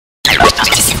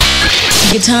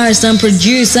Guitarist and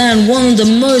producer and one of the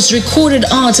most recorded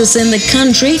artists in the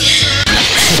country,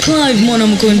 Mono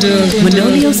Mukundu.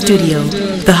 Mono Studio,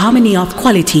 the harmony of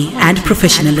quality and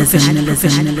professionalism.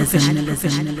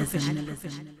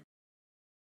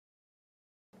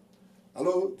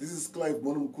 Hello, this is Clive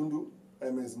Mono Mukundu.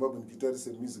 I'm a Zimbabwean guitarist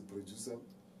and music producer.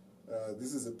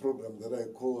 This is a program that I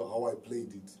call How I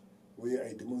Played It, where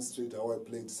I demonstrate how I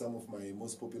played some of my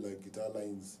most popular guitar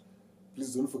lines.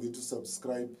 Please don't forget to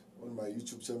subscribe on my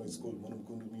YouTube channel. It's called Mono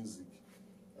Mukundu Music.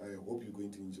 I hope you're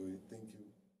going to enjoy it. Thank you.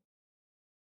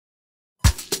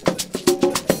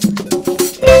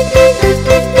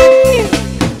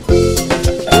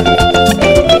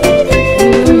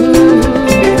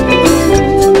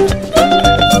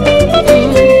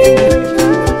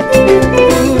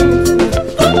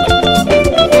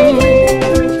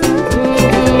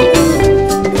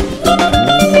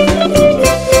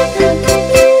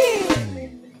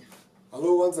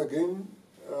 Once again,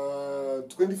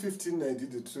 2015 I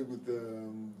did a trip with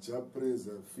Jah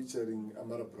Prayser featuring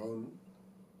Ammara Brown.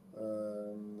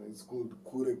 It's called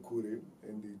Kure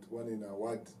and it won an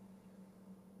award.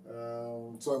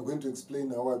 So I'm going to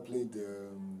explain how I played the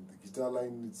guitar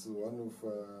line. It's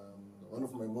one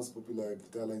of my most popular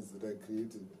guitar lines that I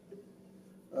created.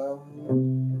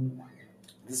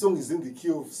 The song is in the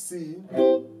key of C,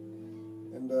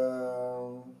 and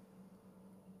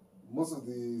most of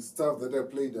the stuff that I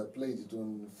played it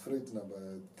on fret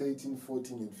number 13,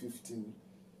 14, and 15.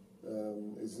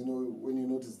 As you know, when you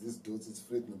notice these dots, it's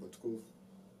fret number 12.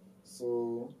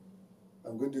 So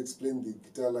I'm going to explain the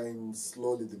guitar line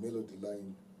slowly, the melody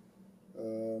line.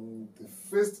 The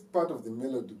first part of the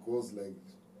melody goes like,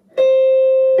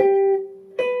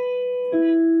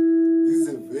 this is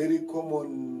a very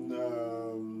common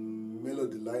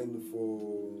melody line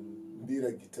for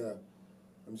Mbira guitar.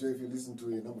 I'm sure if you listen to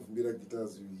a number of Mbira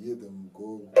guitars, you hear them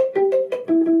go.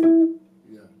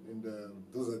 Yeah, and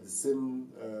those are the same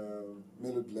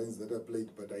melody lines that I played,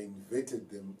 but I inverted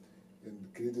them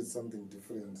and created something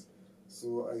different.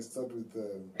 So I start with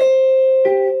then.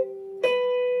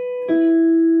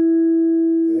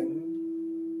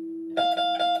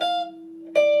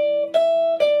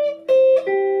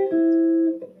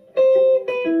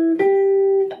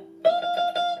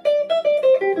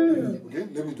 Okay,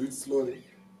 let me do it slowly.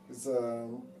 It's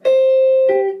then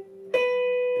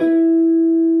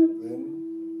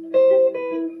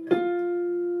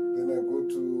I go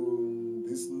to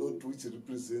this note which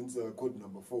represents chord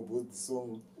number 4. Both the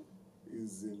song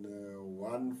is in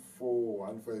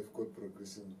 1-4-1-5 chord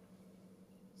progression.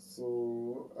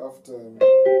 So after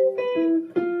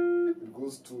it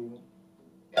goes to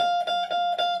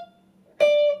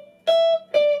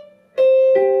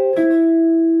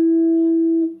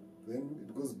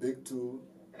back to,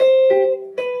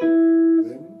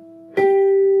 then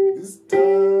this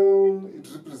time it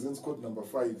represents chord number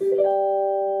 5.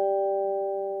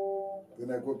 Then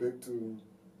I go back to,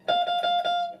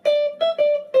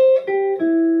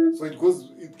 so it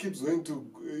keeps going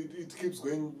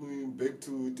back to,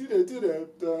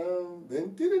 then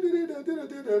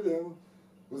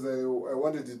because I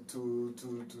wanted it to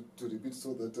repeat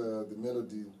so that the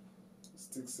melody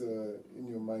sticks in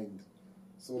your mind.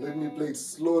 So let me play it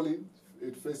slowly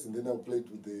at first, and then I'll play it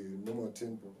with the normal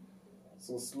tempo.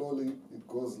 So slowly it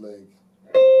goes like.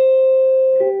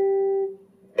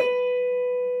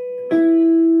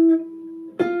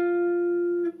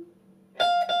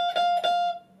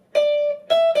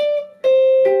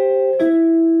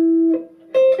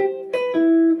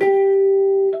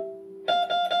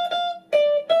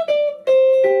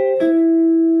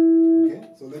 Okay,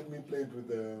 so let me play it with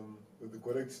the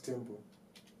correct tempo.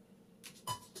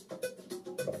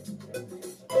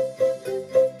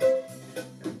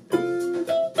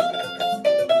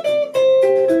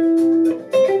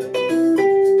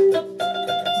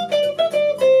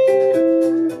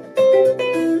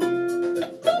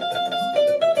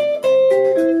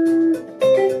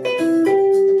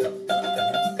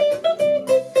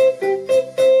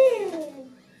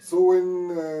 So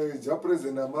when Jah Prayser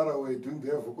and Ammara were doing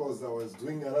their vocals, I was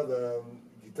doing another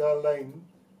guitar line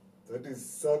that is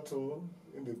subtle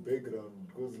in the background.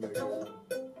 It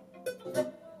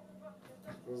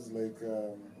goes like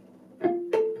yeah.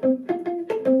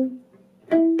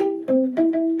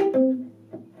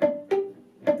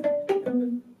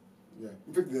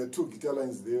 In fact, there are two guitar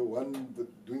lines there, one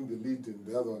doing the lead and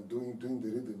the other one doing the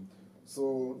rhythm.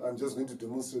 So I'm just going to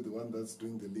demonstrate the one that's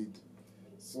doing the lead.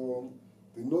 So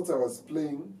the notes I was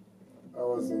playing, I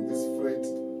was on this fret.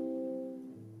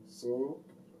 So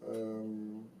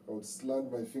I would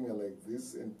slant my finger like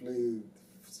this and play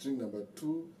string number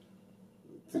 2,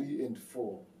 3, and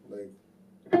 4, like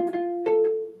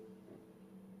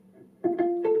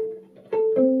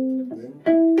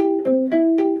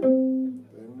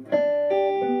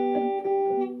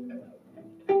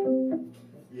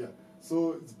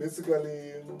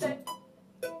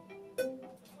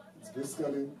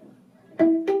basically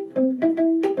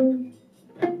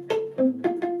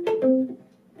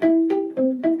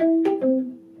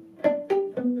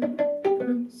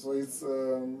so it's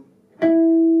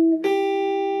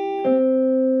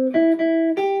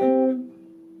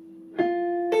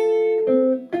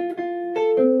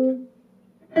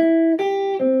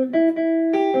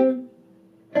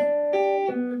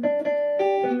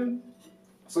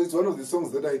so it's one of the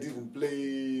songs that I didn't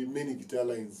play many guitar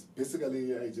lines.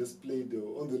 Basically, I just played,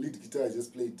 on the lead guitar, I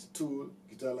just played 2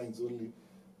 guitar lines only.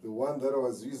 The one that I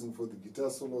was using for the guitar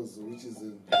solos, which is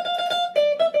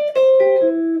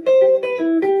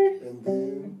and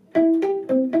then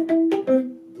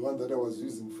the one that I was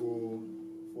using for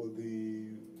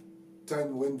the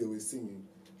time when they were singing.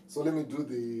 So let me do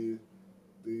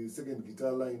the second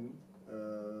guitar line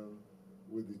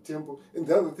with the tempo. And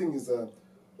the other thing is,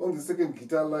 on the second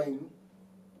guitar line,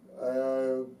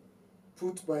 I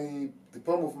put the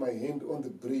palm of my hand on the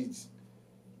bridge,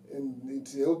 and it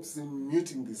helps in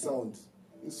muting the sound.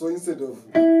 So instead of,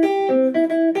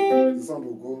 the sound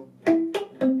will go.